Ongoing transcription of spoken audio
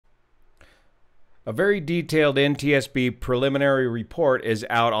A very detailed NTSB preliminary report is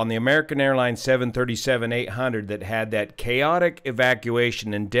out on the American Airlines 737-800 that had that chaotic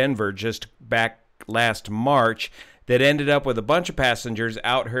evacuation in Denver just back last March that ended up with a bunch of passengers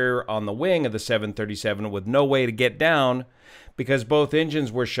out here on the wing of the 737 with no way to get down because both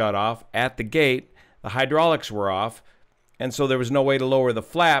engines were shut off at the gate, the hydraulics were off, and so there was no way to lower the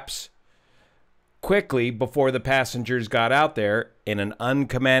flaps quickly before the passengers got out there in an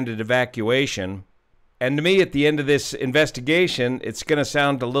uncommanded evacuation. And to me, at the end of this investigation, it's going to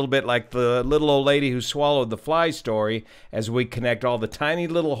sound a little bit like the little old lady who swallowed the fly story as we connect all the tiny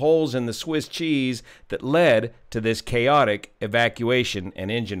little holes in the Swiss cheese that led to this chaotic evacuation and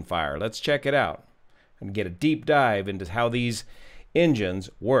engine fire. Let's check it out and get a deep dive into how these engines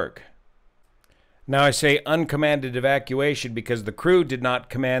work. Now, I say uncommanded evacuation because the crew did not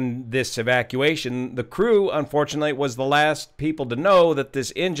command this evacuation. The crew, unfortunately, was the last people to know that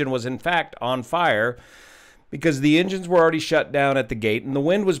this engine was in fact on fire because the engines were already shut down at the gate and the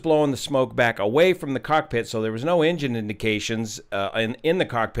wind was blowing the smoke back away from the cockpit, so there was no engine indications in the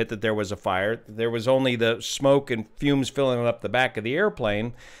cockpit that there was a fire. There was only the smoke and fumes filling up the back of the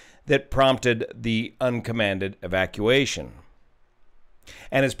airplane that prompted the uncommanded evacuation.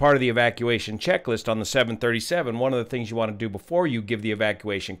 And as part of the evacuation checklist on the 737, one of the things you want to do before you give the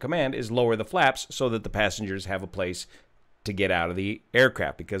evacuation command is lower the flaps so that the passengers have a place to get out of the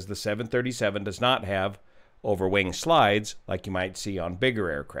aircraft, because the 737 does not have overwing slides like you might see on bigger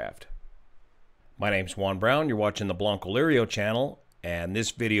aircraft. My name's Juan Brown. You're watching the BLANCOLIRIO channel, and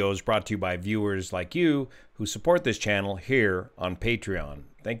this video is brought to you by viewers like you who support this channel here on Patreon.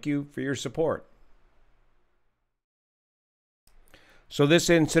 Thank you for your support. So this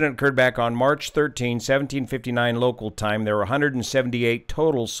incident occurred back on March 13, 1759 local time. There were 178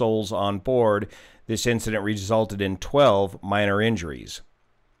 total souls on board. This incident resulted in 12 minor injuries.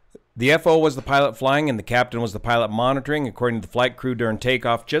 The FO was the pilot flying and the captain was the pilot monitoring. According to the flight crew during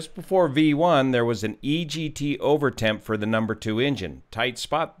takeoff, just before V1, there was an EGT overtemp for the number 2 engine. Tight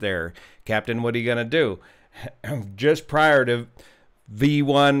spot there. Captain, what are you going to do? Just prior to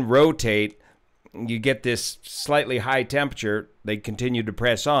V1 rotate, you get this slightly high temperature. They continued to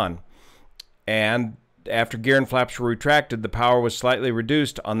press on, and after gear and flaps were retracted, the power was slightly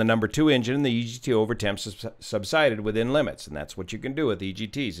reduced on the number 2 engine, and the EGT overtemp subsided within limits. And that's what you can do with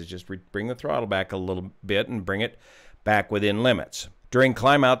EGTs, is just bring the throttle back a little bit and bring it back within limits. During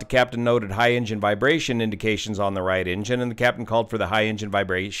climb out, the captain noted high engine vibration indications on the right engine, and the captain called for the high engine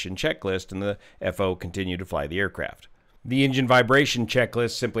vibration checklist, and the FO continued to fly the aircraft. The engine vibration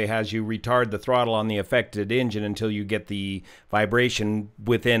checklist simply has you retard the throttle on the affected engine until you get the vibration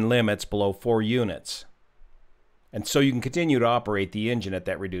within limits below 4 units. And so you can continue to operate the engine at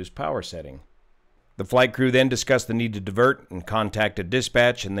that reduced power setting. The flight crew then discussed the need to divert and contacted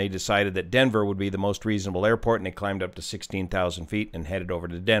dispatch, and they decided that Denver would be the most reasonable airport, and they climbed up to 16,000 feet and headed over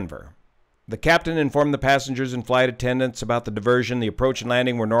to Denver. The captain informed the passengers and flight attendants about the diversion. The approach and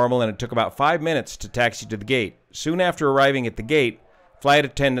landing were normal, and it took about 5 minutes to taxi to the gate. Soon after arriving at the gate, flight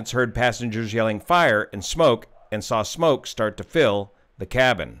attendants heard passengers yelling fire and saw smoke start to fill the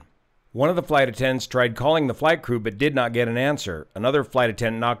cabin. One of the flight attendants tried calling the flight crew but did not get an answer. Another flight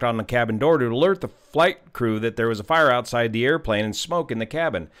attendant knocked on the cabin door to alert the flight crew that there was a fire outside the airplane and smoke in the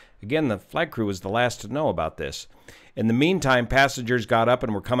cabin. Again, the flight crew was the last to know about this. In the meantime, passengers got up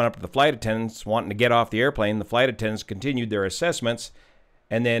and were coming up to the flight attendants wanting to get off the airplane. The flight attendants continued their assessments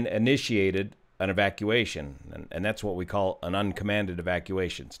and then initiated an evacuation. And that's what we call an uncommanded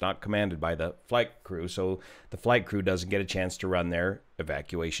evacuation. It's not commanded by the flight crew, so the flight crew doesn't get a chance to run their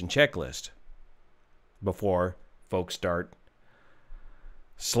evacuation checklist before folks start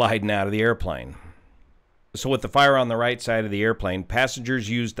sliding out of the airplane. So with the fire on the right side of the airplane, passengers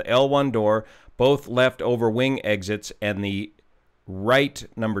used the L1 door, both left over wing exits, and the right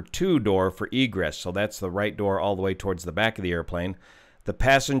number 2 door for egress. So that's the right door all the way towards the back of the airplane. The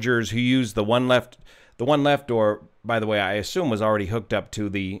passengers who used the one left door, by the way, I assume was already hooked up to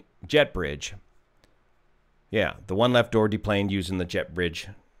the jet bridge. Yeah, the one left door deplaned using the jet bridge.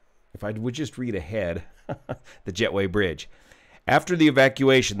 If I would just read ahead, the jetway bridge. After the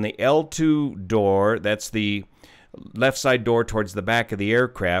evacuation, the L2 door, that's the left side door towards the back of the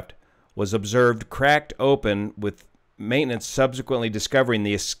aircraft, was observed cracked open, with maintenance subsequently discovering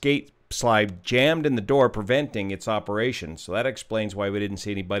the escape slide jammed in the door, preventing its operation. So that explains why we didn't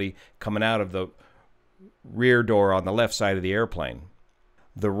see anybody coming out of the rear door on the left side of the airplane.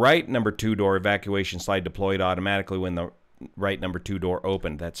 The right number 2 door evacuation slide deployed automatically when the right number 2 door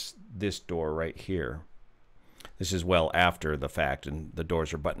opened. That's this door right here. This is well after the fact, and the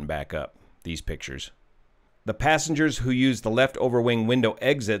doors are buttoned back up, these pictures. The passengers who used the left overwing window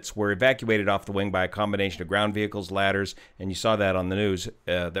exits were evacuated off the wing by a combination of ground vehicles, ladders, and you saw that on the news,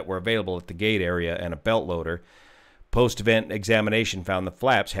 that were available at the gate area, and a belt loader. Post-event examination found the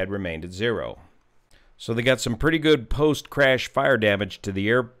flaps had remained at zero. So they got some pretty good post-crash fire damage to the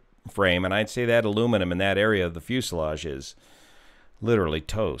airframe, and I'd say that aluminum in that area of the fuselage is literally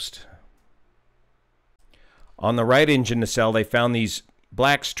toast. On the right engine nacelle, they found these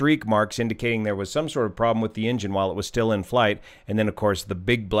black streak marks indicating there was some sort of problem with the engine while it was still in flight, and then, of course, the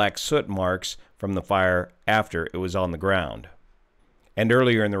big black soot marks from the fire after it was on the ground. And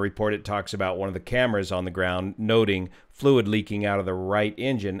earlier in the report, it talks about one of the cameras on the ground noting fluid leaking out of the right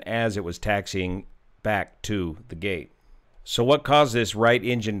engine as it was taxiing back to the gate. So what caused this right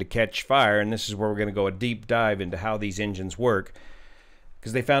engine to catch fire? And this is where we're going to go a deep dive into how these engines work,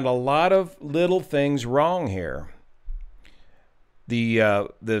 because they found a lot of little things wrong here. The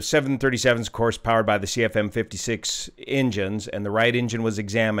 737s, of course, powered by the CFM56 engines, and the right engine was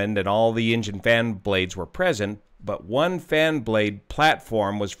examined, and all the engine fan blades were present, but one fan blade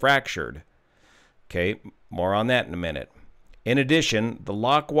platform was fractured. Okay, more on that in a minute. In addition, the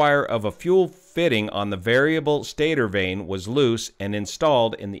lock wire of a fuel fitting on the variable stator vane was loose and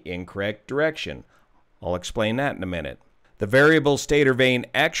installed in the incorrect direction. I'll explain that in a minute. The variable stator vane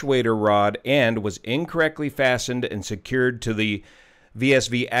actuator rod end was incorrectly fastened and secured to the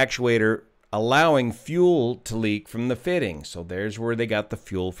VSV actuator, allowing fuel to leak from the fitting. So there's where they got the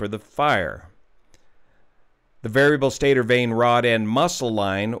fuel for the fire. The variable stator vane rod end muscle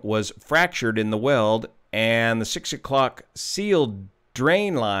line was fractured in the weld, and the 6 o'clock sealed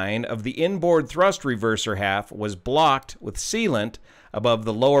drain line of the inboard thrust reverser half was blocked with sealant above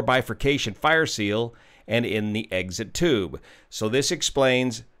the lower bifurcation fire seal and in the exit tube. So this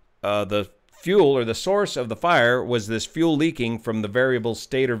explains the fuel, or the source of the fire was this fuel leaking from the variable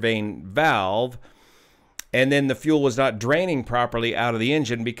stator vane valve, and then the fuel was not draining properly out of the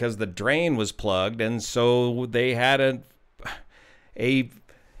engine because the drain was plugged, and so they had a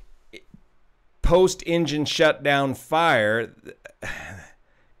post-engine shutdown fire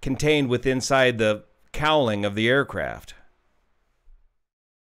contained within inside the cowling of the aircraft.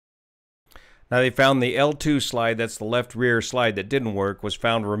 Now they found the L2 slide, that's the left rear slide that didn't work, was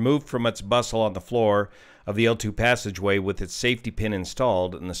found removed from its bustle on the floor of the L2 passageway with its safety pin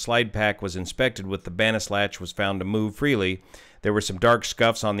installed, and the slide pack was inspected with the Bannis latch was found to move freely. There were some dark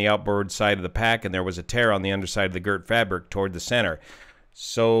scuffs on the outboard side of the pack, and there was a tear on the underside of the girt fabric toward the center.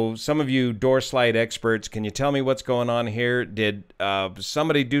 So some of you door slide experts, can you tell me what's going on here? Did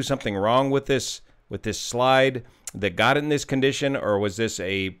somebody do something wrong with this slide that got it in this condition, or was this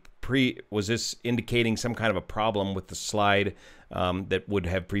indicating some kind of a problem with the slide that would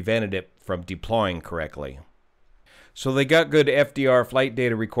have prevented it from deploying correctly? So they got good FDR flight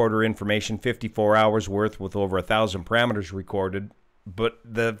data recorder information, 54 hours worth with over 1,000 parameters recorded, but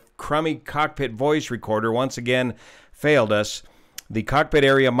the crummy cockpit voice recorder once again failed us. The cockpit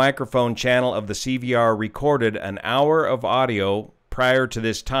area microphone channel of the CVR recorded an hour of audio prior to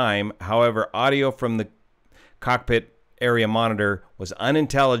this time. However, audio from the cockpit area monitor was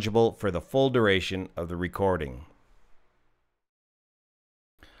unintelligible for the full duration of the recording.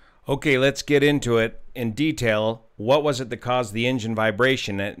 Okay, let's get into it in detail. What was it that caused the engine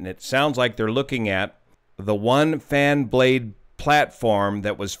vibration? And it sounds like they're looking at the one fan blade platform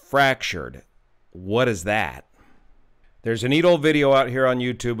that was fractured. What is that? There's a neat old video out here on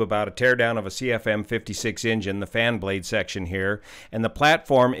YouTube about a teardown of a CFM56 engine, the fan blade section here, and the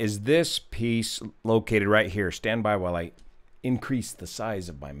platform is this piece located right here. Stand by while I increase the size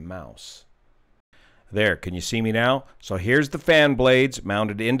of my mouse. There, can you see me now? So here's the fan blades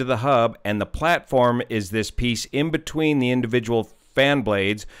mounted into the hub, and the platform is this piece in between the individual fan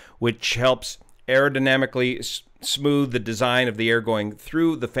blades, which helps aerodynamically smooth the design of the air going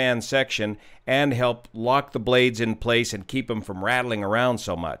through the fan section and help lock the blades in place and keep them from rattling around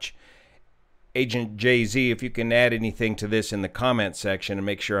so much. Agent JZ, if you can add anything to this in the comment section and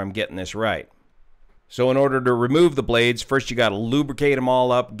make sure I'm getting this right. So in order to remove the blades, first you got to lubricate them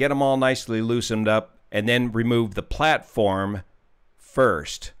all up, get them all nicely loosened up, and then remove the platform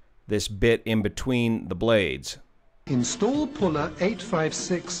first, this bit in between the blades. Install puller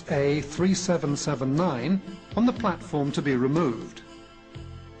 856A3779 on the platform to be removed.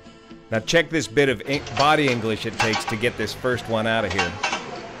 Now check this bit of body English it takes to get this first one out of here.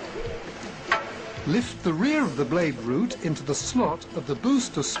 Lift the rear of the blade root into the slot of the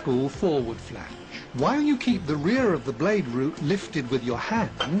booster spool forward flange. While you keep the rear of the blade root lifted with your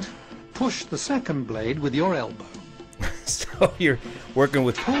hand, push the second blade with your elbow. So you're working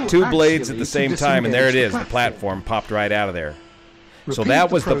with two blades at the same time, and there it is. The platform popped right out of there. So Repeat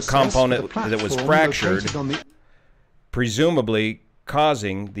that was the process component with the that was platform fractured, located on the presumably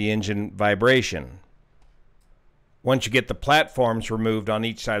causing the engine vibration. Once you get the platforms removed on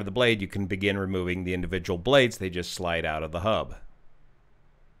each side of the blade, you can begin removing the individual blades. They just slide out of the hub.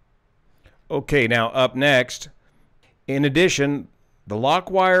 Okay, now up next, in addition, the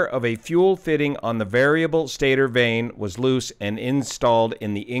lock wire of a fuel fitting on the variable stator vane was loose and installed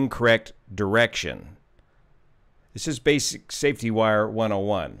in the incorrect direction. This is basic safety wire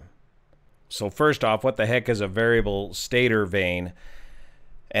 101. So first off, what the heck is a variable stator vane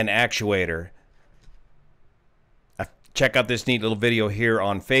and actuator? Check out this neat little video here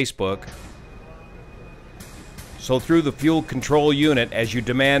on Facebook. So through the fuel control unit, as you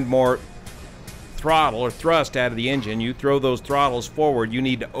demand more throttle or thrust out of the engine, you throw those throttles forward. You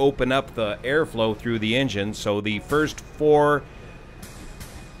need to open up the airflow through the engine. So the first 4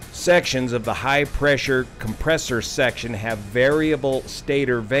 sections of the high pressure compressor section have variable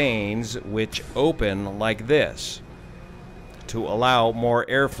stator vanes which open like this to allow more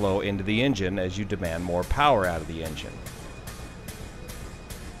airflow into the engine as you demand more power out of the engine.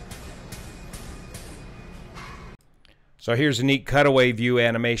 So here's a neat cutaway view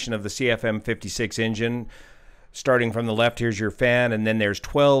animation of the CFM56 engine. Starting from the left, here's your fan, and then there's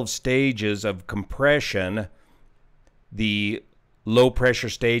 12 stages of compression. The low pressure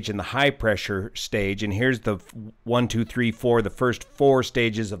stage and the high pressure stage, and here's the 1, 2, 3, 4, the first 4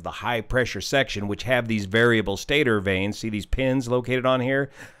 stages of the high pressure section, which have these variable stator vanes. See these pins located on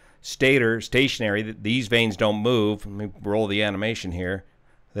here? Stator, stationary, these vanes don't move. Let me roll the animation here.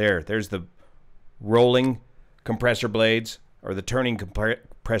 There's the rolling compressor blades, or the turning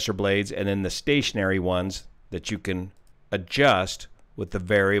compressor blades, and then the stationary ones that you can adjust with the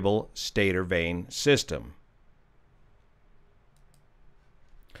variable stator vane system.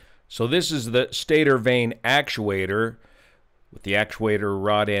 So this is the stator vane actuator, with the actuator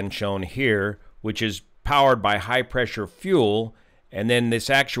rod end shown here, which is powered by high pressure fuel, and then this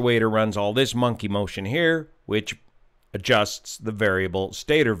actuator runs all this monkey motion here, which adjusts the variable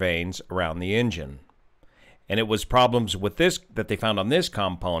stator vanes around the engine. And it was problems with this that they found on this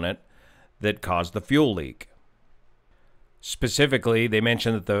component that caused the fuel leak. Specifically, they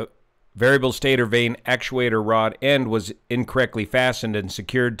mentioned that the variable stator vane actuator rod end was incorrectly fastened and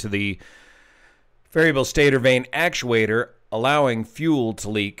secured to the variable stator vane actuator, allowing fuel to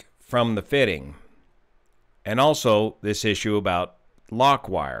leak from the fitting. And also this issue about lock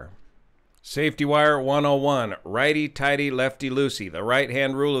wire. Safety wire 101, righty-tighty, lefty-loosey, the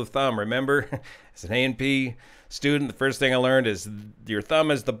right-hand rule of thumb. Remember, as an A&P student, the first thing I learned is your thumb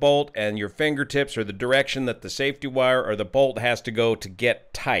is the bolt and your fingertips are the direction that the safety wire or the bolt has to go to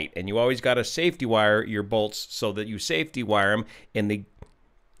get tight. And you always got to safety wire your bolts so that you safety wire them in the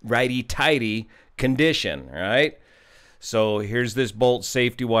righty-tighty condition, right? So here's this bolt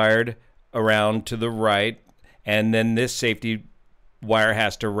safety wired around to the right, and then this safety wire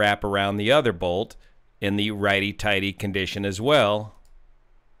has to wrap around the other bolt in the righty-tighty condition as well,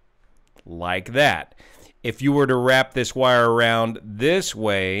 like that. If you were to wrap this wire around this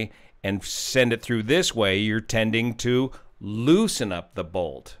way and send it through this way, you're tending to loosen up the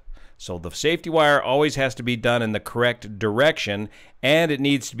bolt. So the safety wire always has to be done in the correct direction, and it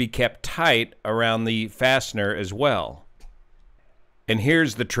needs to be kept tight around the fastener as well. And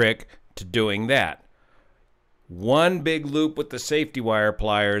here's the trick to doing that. One big loop with the safety wire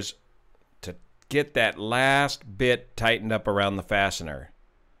pliers to get that last bit tightened up around the fastener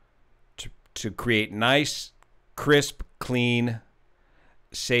to create nice, crisp, clean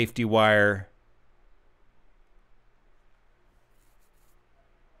safety wire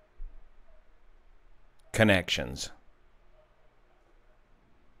connections.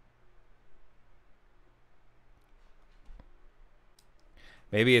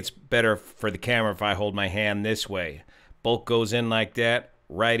 Maybe it's better for the camera if I hold my hand this way. Bolt goes in like that,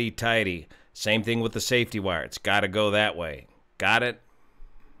 righty-tighty. Same thing with the safety wire. It's got to go that way. Got it?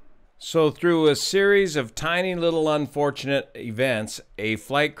 So through a series of tiny little unfortunate events, a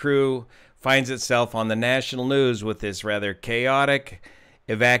flight crew finds itself on the national news with this rather chaotic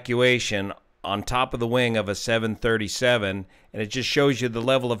evacuation on top of the wing of a 737, and it just shows you the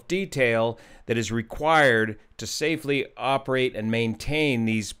level of detail that is required to safely operate and maintain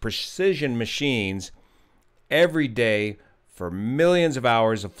these precision machines every day for millions of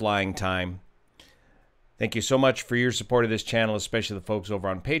hours of flying time. Thank you so much for your support of this channel, especially the folks over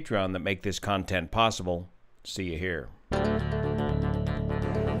on Patreon that make this content possible. See you here.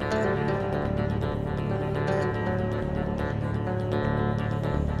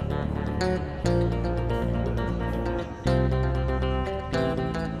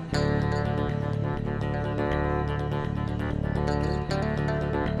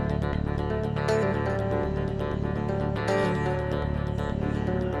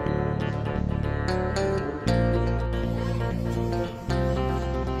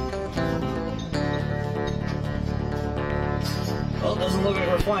 Well, it doesn't look like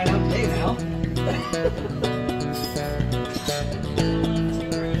we're flying out today now.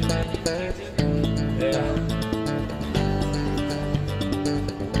 Yeah.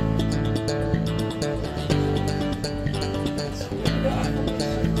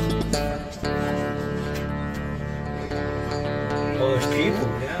 Oh, there's people,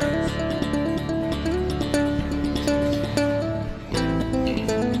 yeah.